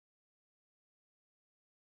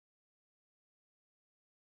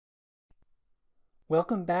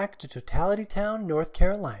Welcome back to Totality Town, North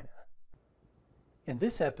Carolina. In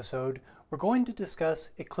this episode, we're going to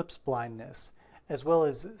discuss eclipse blindness, as well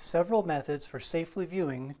as several methods for safely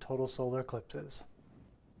viewing total solar eclipses.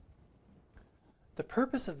 The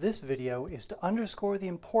purpose of this video is to underscore the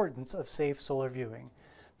importance of safe solar viewing.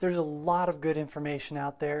 There's a lot of good information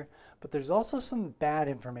out there, but there's also some bad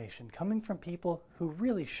information coming from people who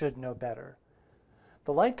really should know better.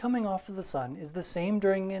 The light coming off of the sun is the same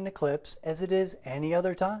during an eclipse as it is any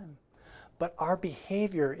other time, but our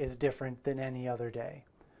behavior is different than any other day.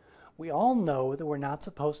 We all know that we're not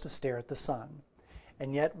supposed to stare at the sun,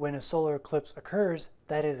 and yet when a solar eclipse occurs,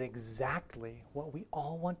 that is exactly what we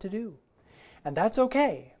all want to do. And that's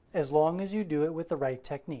okay, as long as you do it with the right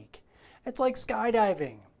technique. It's like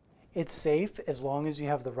skydiving. It's safe as long as you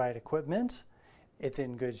have the right equipment, it's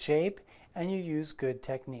in good shape, and you use good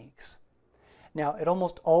techniques. Now, it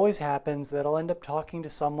almost always happens that I'll end up talking to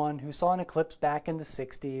someone who saw an eclipse back in the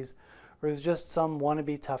 60s, or is just some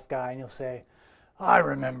wannabe tough guy, and you'll say, I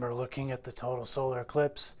remember looking at the total solar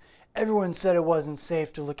eclipse. Everyone said it wasn't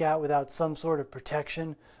safe to look out without some sort of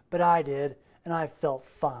protection, but I did, and I felt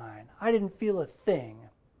fine. I didn't feel a thing.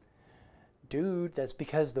 Dude, that's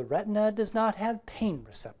because the retina does not have pain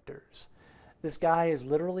receptors. This guy is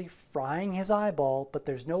literally frying his eyeball, but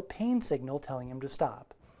there's no pain signal telling him to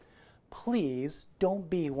stop. Please don't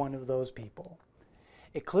be one of those people.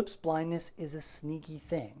 Eclipse blindness is a sneaky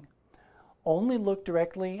thing. Only look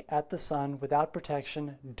directly at the sun without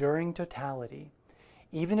protection during totality.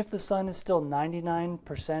 Even if the sun is still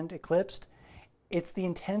 99% eclipsed, it's the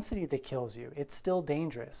intensity that kills you. It's still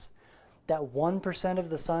dangerous. That 1% of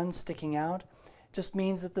the sun sticking out just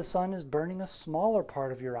means that the sun is burning a smaller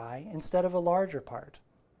part of your eye instead of a larger part.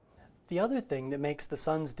 The other thing that makes the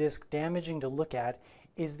sun's disk damaging to look at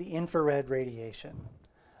is the infrared radiation.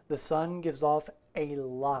 The sun gives off a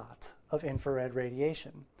lot of infrared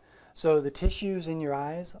radiation. So the tissues in your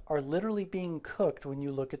eyes are literally being cooked when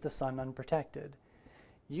you look at the sun unprotected.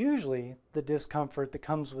 Usually, the discomfort that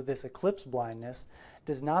comes with this eclipse blindness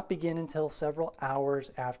does not begin until several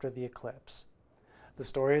hours after the eclipse. The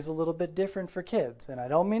story is a little bit different for kids, and I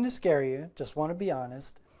don't mean to scare you, just want to be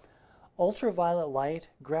honest. Ultraviolet light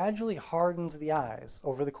gradually hardens the eyes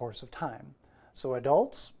over the course of time. So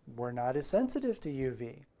adults, we're not as sensitive to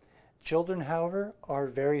UV. Children, however, are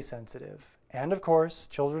very sensitive. And of course,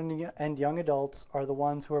 children and young adults are the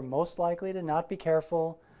ones who are most likely to not be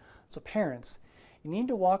careful. So parents, you need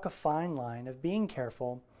to walk a fine line of being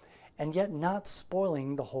careful and yet not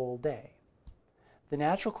spoiling the whole day. The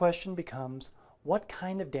natural question becomes, what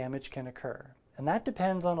kind of damage can occur? And that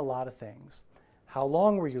depends on a lot of things. How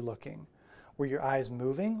long were you looking? Were your eyes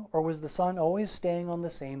moving, or was the sun always staying on the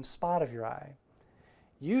same spot of your eye?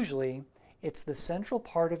 Usually, it's the central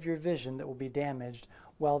part of your vision that will be damaged,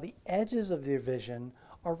 while the edges of your vision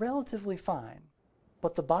are relatively fine.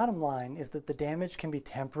 But the bottom line is that the damage can be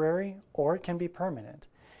temporary or it can be permanent.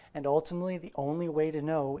 And ultimately, the only way to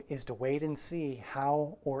know is to wait and see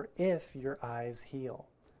how or if your eyes heal.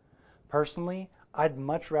 Personally, I'd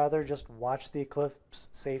much rather just watch the eclipse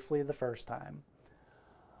safely the first time.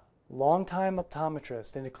 Longtime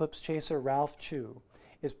optometrist and eclipse chaser Ralph Chu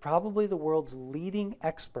is probably the world's leading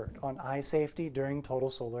expert on eye safety during total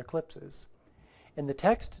solar eclipses. In the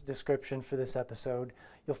text description for this episode,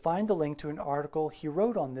 you'll find the link to an article he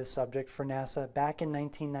wrote on this subject for NASA back in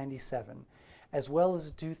 1997, as well as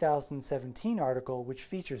a 2017 article which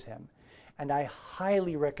features him, and I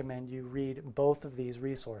highly recommend you read both of these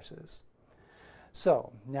resources.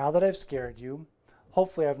 So, now that I've scared you,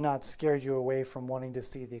 hopefully I've not scared you away from wanting to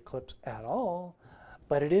see the eclipse at all,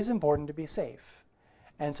 but it is important to be safe.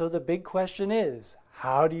 And so the big question is,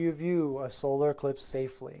 how do you view a solar eclipse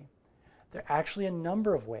safely? There are actually a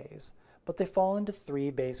number of ways, but they fall into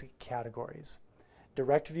three basic categories: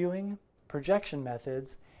 direct viewing, projection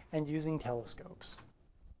methods, and using telescopes.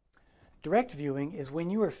 Direct viewing is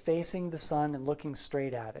when you are facing the sun and looking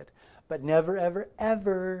straight at it, but never, ever,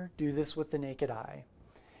 ever do this with the naked eye.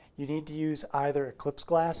 You need to use either eclipse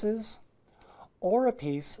glasses or a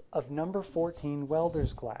piece of number 14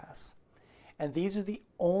 welder's glass. And these are the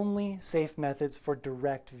only safe methods for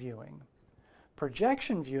direct viewing.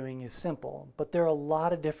 Projection viewing is simple, but there are a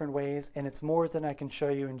lot of different ways, and it's more than I can show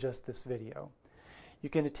you in just this video.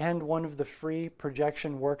 You can attend one of the free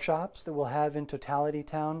projection workshops that we'll have in Totality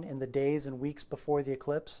Town in the days and weeks before the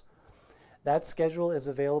eclipse. That schedule is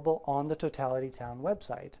available on the Totality Town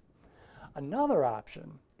website. Another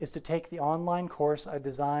option is to take the online course I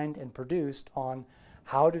designed and produced on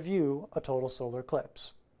how to view a total solar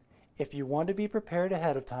eclipse. If you want to be prepared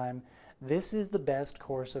ahead of time, this is the best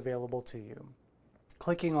course available to you.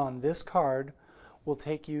 Clicking on this card will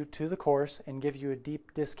take you to the course and give you a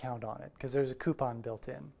deep discount on it because there's a coupon built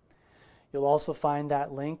in. You'll also find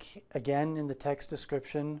that link again in the text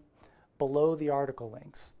description below the article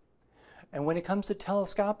links. And when it comes to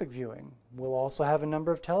telescopic viewing, we'll also have a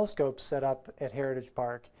number of telescopes set up at Heritage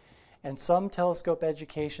Park and some telescope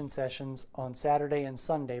education sessions on Saturday and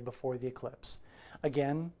Sunday before the eclipse.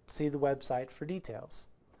 Again, see the website for details.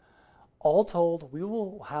 All told, we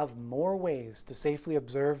will have more ways to safely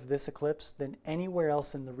observe this eclipse than anywhere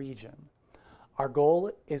else in the region. Our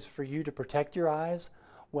goal is for you to protect your eyes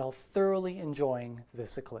while thoroughly enjoying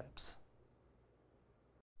this eclipse.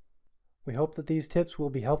 We hope that these tips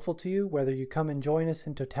will be helpful to you whether you come and join us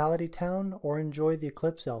in Totality Town or enjoy the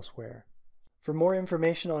eclipse elsewhere. For more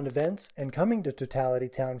information on events and coming to Totality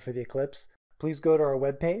Town for the eclipse, please go to our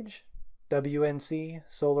webpage,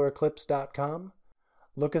 wncsolareclipse.com.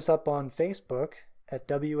 Look us up on Facebook at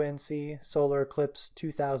WNC Solar Eclipse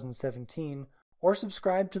 2017 or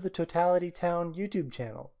subscribe to the Totality Town YouTube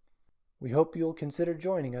channel. We hope you'll consider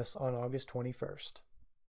joining us on August 21st.